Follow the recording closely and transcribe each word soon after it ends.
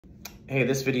Hey,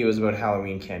 this video is about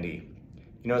Halloween candy.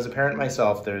 You know, as a parent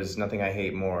myself, there's nothing I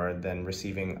hate more than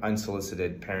receiving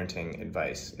unsolicited parenting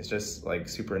advice. It's just like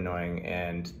super annoying,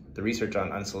 and the research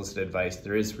on unsolicited advice,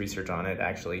 there is research on it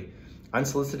actually.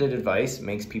 Unsolicited advice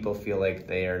makes people feel like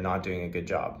they are not doing a good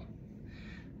job.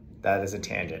 That is a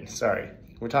tangent, sorry.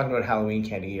 We're talking about Halloween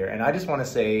candy here, and I just want to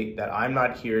say that I'm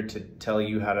not here to tell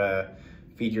you how to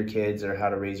feed your kids or how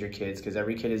to raise your kids, because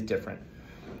every kid is different.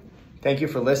 Thank you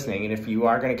for listening, and if you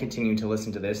are going to continue to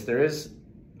listen to this, there is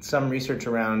some research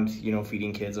around, you know,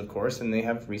 feeding kids, of course, and they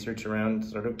have research around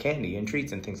sort of candy and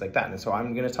treats and things like that. And so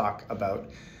I'm going to talk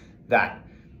about that.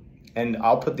 And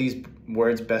I'll put these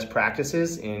words best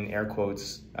practices in air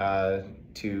quotes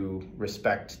to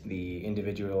respect the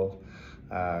individual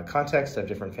context of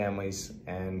different families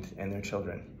and their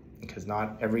children, because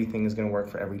not everything is going to work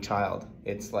for every child.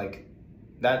 It's like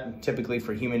that typically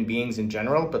for human beings in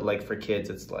general, but like for kids,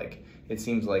 it's like, it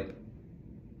seems like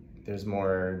there's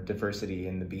more diversity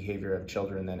in the behavior of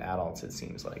children than adults, it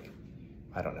seems like.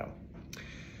 I don't know.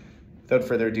 Without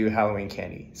further ado, Halloween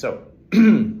candy. So,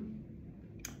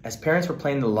 as parents, we're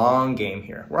playing the long game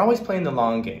here. We're always playing the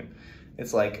long game.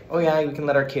 It's like, oh yeah, we can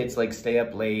let our kids like stay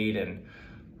up late and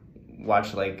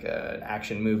watch like an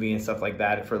action movie and stuff like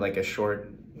that for like a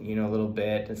short, you know, little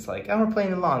bit. It's like, oh, we're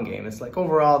playing the long game. It's like,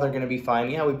 overall, they're gonna be fine.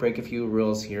 Yeah, we break a few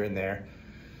rules here and there.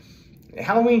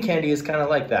 Halloween candy is kind of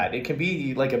like that. It can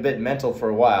be like a bit mental for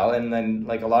a while, and then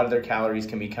like a lot of their calories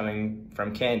can be coming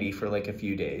from candy for like a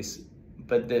few days.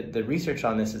 But the research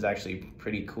on this is actually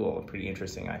pretty cool, pretty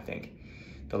interesting, I think.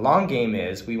 The long game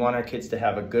is we want our kids to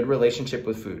have a good relationship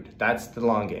with food. That's the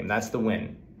long game, that's the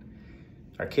win.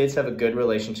 Our kids have a good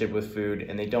relationship with food,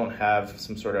 and they don't have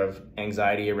some sort of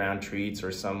anxiety around treats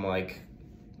or some like,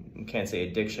 you can't say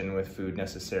addiction with food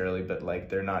necessarily, but like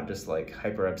they're not just like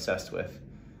hyper obsessed with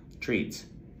treats.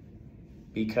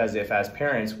 Because if as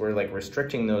parents we're like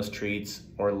restricting those treats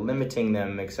or limiting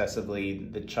them excessively,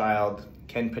 the child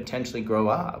can potentially grow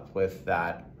up with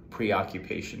that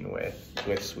preoccupation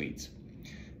with sweets.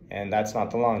 And that's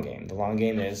not the long game. The long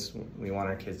game is we want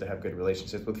our kids to have good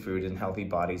relationships with food and healthy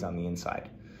bodies on the inside.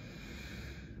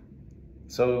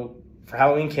 So for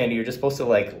Halloween candy, you're just supposed to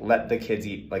like let the kids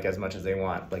eat like as much as they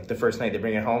want. Like the first night they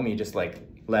bring it home, you just like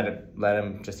let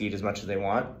them just eat as much as they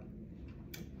want.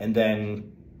 And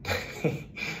then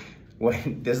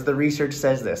when the research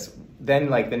says this,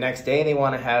 then like the next day they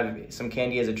want to have some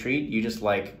candy as a treat, you just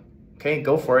like, okay,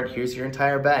 go for it. Here's your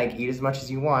entire bag. Eat as much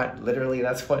as you want. Literally,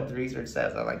 that's what the research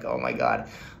says. I'm like, oh my God.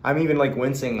 I'm even like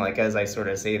wincing like as I sort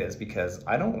of say this, because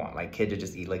I don't want my kid to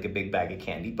just eat like a big bag of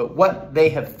candy. But what they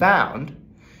have found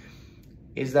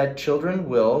is that children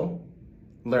will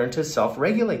learn to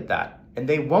self-regulate that, and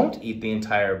they won't eat the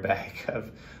entire bag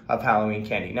of Halloween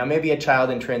candy. Now, maybe a child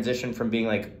in transition from being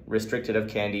like restricted of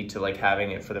candy to like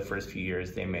having it for the first few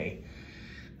years, they may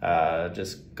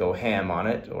just go ham on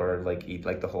it or like eat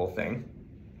like the whole thing.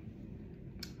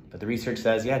 But the research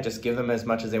says, yeah, just give them as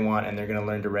much as they want, and they're gonna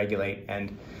learn to regulate,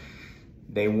 and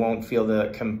they won't feel the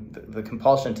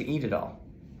compulsion to eat it all.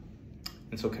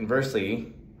 And so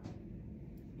conversely,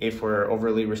 if we're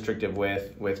overly restrictive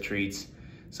with treats,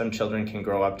 some children can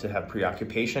grow up to have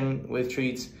preoccupation with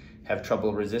treats, have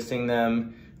trouble resisting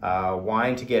them,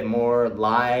 whine to get more,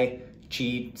 lie,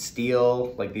 cheat,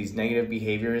 steal, like these negative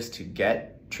behaviors to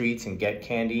get treats and get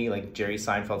candy. Like Jerry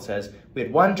Seinfeld says, we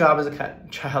had one job as a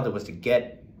child, that was to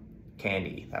get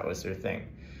candy. That was their thing.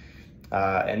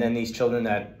 And then these children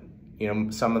that, you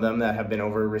know, some of them that have been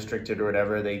over restricted or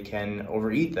whatever, they can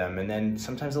overeat them. And then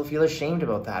sometimes they'll feel ashamed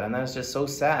about that. And that's just so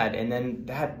sad. And then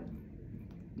that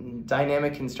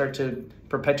dynamic can start to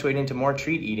perpetuate into more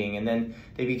treat eating, and then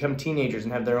they become teenagers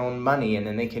and have their own money, and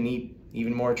then they can eat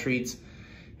even more treats,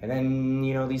 and then,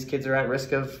 you know, these kids are at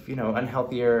risk of, you know,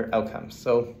 unhealthier outcomes.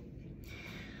 So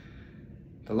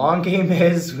the long game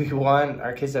is we want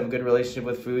our kids to have a good relationship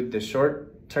with food. The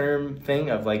short term thing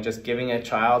of like just giving a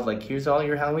child like, here's all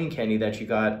your Halloween candy that you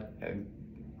got,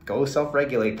 go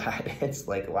self-regulate that. It's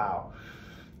like, wow.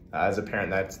 As a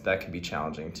parent, that can be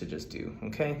challenging to just do,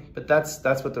 okay? But that's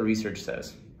what the research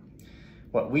says.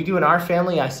 What we do in our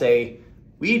family, I say,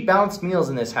 we eat balanced meals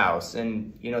in this house.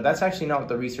 And, you know, that's actually not what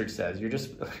the research says. You're just,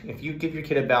 if you give your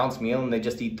kid a balanced meal and they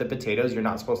just eat the potatoes, you're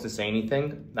not supposed to say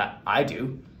anything. That I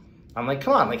do. I'm like,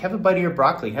 come on, like have a bite of your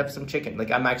broccoli, have some chicken.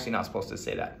 Like I'm actually not supposed to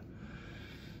say that.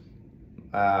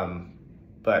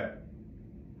 But,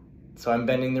 so I'm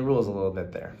bending the rules a little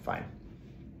bit there, fine.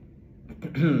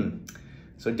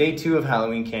 So day 2 of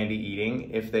Halloween candy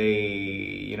eating, if they,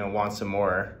 you know, want some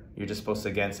more, you're just supposed to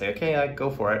again say, okay,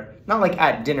 go for it. Not like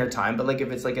at dinner time, but like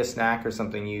if it's like a snack or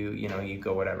something, you know, you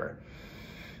go whatever.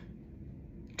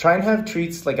 try and have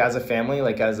treats like as a family,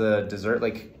 like as a dessert.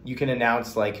 Like you can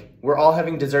announce like, we're all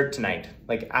having dessert tonight,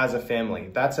 like as a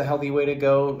family. That's a healthy way to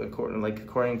go,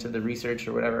 according to the research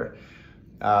or whatever.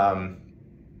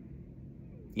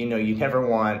 You know, you never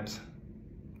want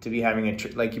to be having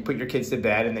like you put your kids to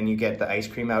bed and then you get the ice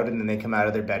cream out and then they come out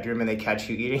of their bedroom and they catch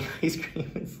you eating ice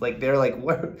cream. It's like, they're like,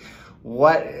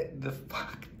 what the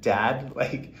fuck, Dad?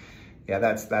 Like, yeah,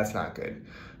 that's not good.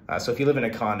 So if you live in a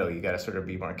condo, you got to sort of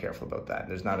be more careful about that.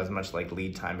 There's not as much like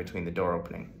lead time between the door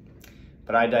opening.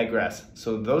 But I digress.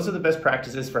 So those are the best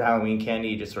practices for Halloween candy.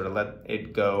 You just sort of let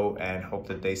it go and hope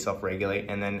that they self-regulate,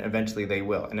 and then eventually they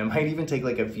will. And it might even take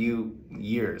like a few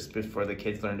years before the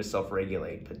kids learn to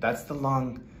self-regulate. But that's the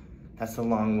long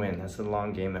win. That's the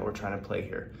long game that we're trying to play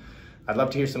here. I'd love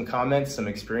to hear some comments, some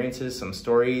experiences, some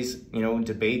stories, you know,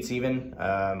 debates even.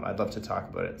 I'd love to talk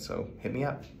about it. So hit me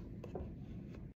up.